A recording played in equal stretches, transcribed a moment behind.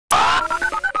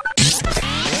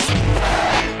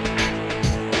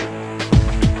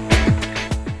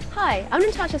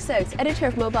Natasha Stokes, editor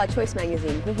of Mobile Choice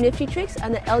magazine, with Nifty tricks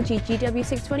on the LG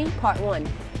GW620 Part 1.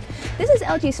 This is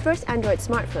LG's first Android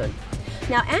smartphone.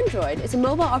 Now, Android is a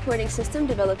mobile operating system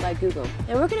developed by Google,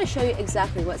 and we're going to show you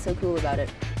exactly what's so cool about it.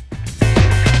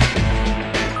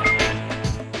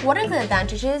 One of the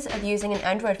advantages of using an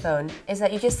Android phone is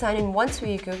that you just sign in once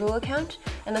with your Google account,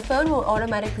 and the phone will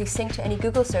automatically sync to any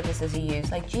Google services you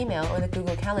use, like Gmail or the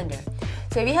Google Calendar.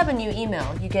 So if you have a new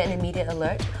email, you get an immediate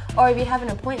alert, or if you have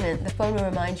an appointment, the phone will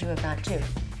remind you of that too.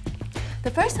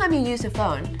 The first time you use the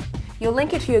phone, you'll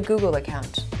link it to your Google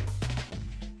account.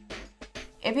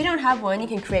 If you don't have one, you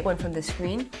can create one from the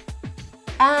screen.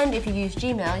 And if you use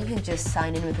Gmail, you can just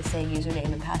sign in with the same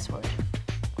username and password.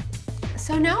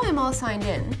 So now I'm all signed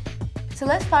in. So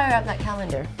let's fire up that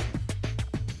calendar.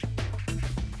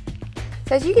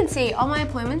 So as you can see, all my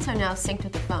appointments are now synced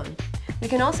with the phone. We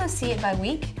can also see it by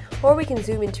week, or we can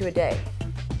zoom into a day.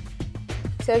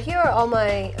 So here are all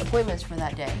my appointments for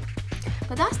that day.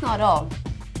 But that's not all.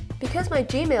 Because my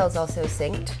Gmail is also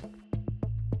synced,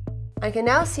 I can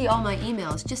now see all my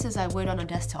emails just as I would on a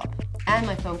desktop. And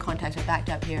my phone contacts are backed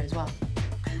up here as well.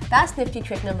 That's nifty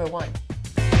trick number 1.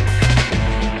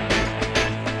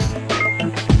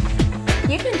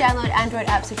 You can download Android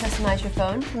apps to customize your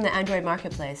phone from the Android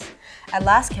marketplace. At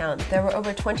last count, there were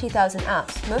over 20,000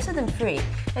 apps, most of them free,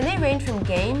 and they range from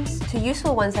games to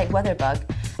useful ones like WeatherBug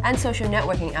and social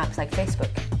networking apps like Facebook.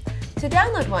 To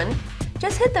download one,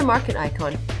 just hit the market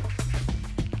icon.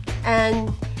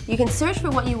 And you can search for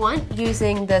what you want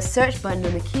using the search button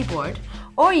on the keyboard,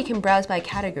 or you can browse by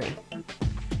category.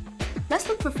 Let's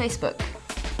look for Facebook.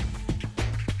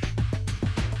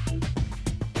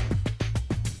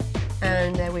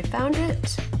 And we found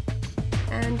it,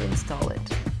 and install it.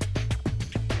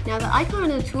 Now the icon on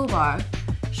the toolbar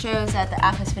shows that the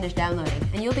app has finished downloading,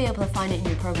 and you'll be able to find it in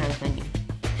your Programs menu.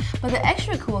 But the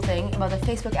extra cool thing about the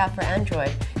Facebook app for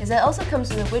Android is that it also comes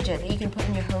with a widget that you can put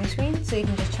in your home screen, so you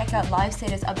can just check out live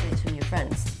status updates from your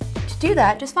friends. To do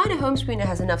that, just find a home screen that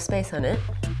has enough space on it,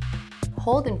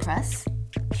 hold and press,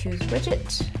 choose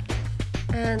widget,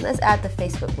 and let's add the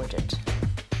Facebook widget.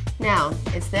 Now,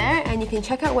 it's there, and you can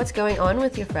check out what's going on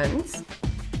with your friends.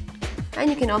 And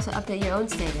you can also update your own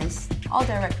status, all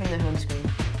direct from the home screen.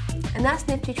 And that's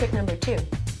nifty trick number 2.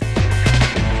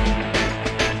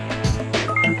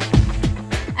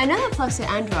 Another plus to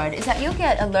Android is that you'll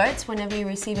get alerts whenever you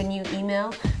receive a new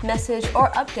email, message, or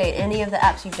update any of the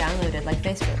apps you've downloaded, like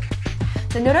Facebook.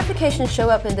 The notifications show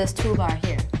up in this toolbar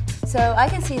here. So I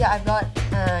can see that I've got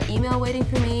an email waiting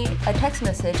for me, a text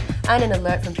message, and an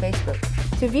alert from Facebook.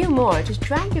 To view more, just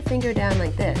drag your finger down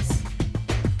like this,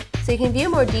 so you can view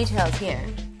more details here,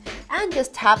 and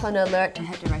just tap on alert to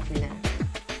head directly there.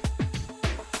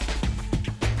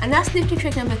 And that's nifty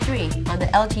trick number 3 on the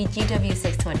LG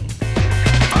GW620.